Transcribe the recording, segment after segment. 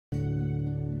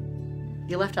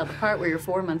You left out the part where you're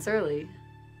 4 months early.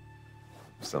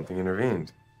 Something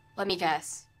intervened. Let me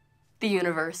guess. The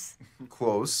universe.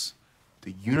 Close.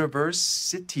 The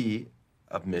University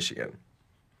of Michigan.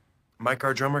 Mike,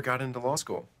 our drummer, got into law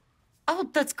school. Oh,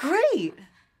 that's great.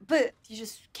 But You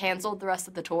just canceled the rest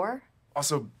of the tour?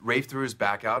 Also, Rafe threw his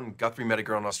back out, and Guthrie met a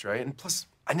girl in Australia. And plus,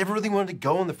 I never really wanted to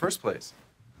go in the first place.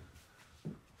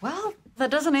 well, that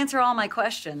doesn't answer all my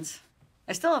questions.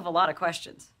 I still have a lot of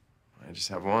questions. I just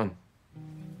have one.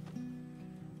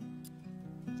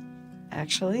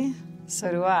 Actually,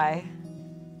 so do I.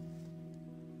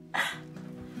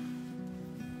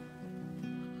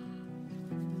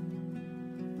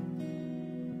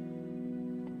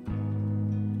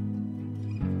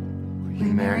 Will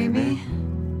you marry me?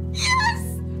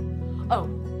 Yes! Oh,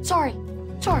 sorry.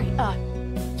 Sorry,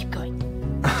 keep going.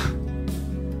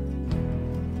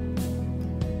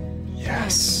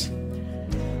 Yes.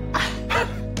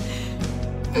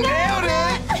 Nailed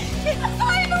it!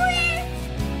 Finally!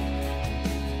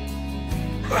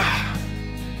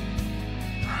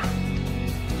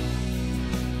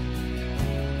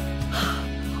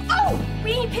 Oh,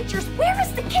 we need pictures. Where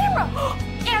is the camera?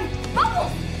 And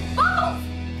bubbles!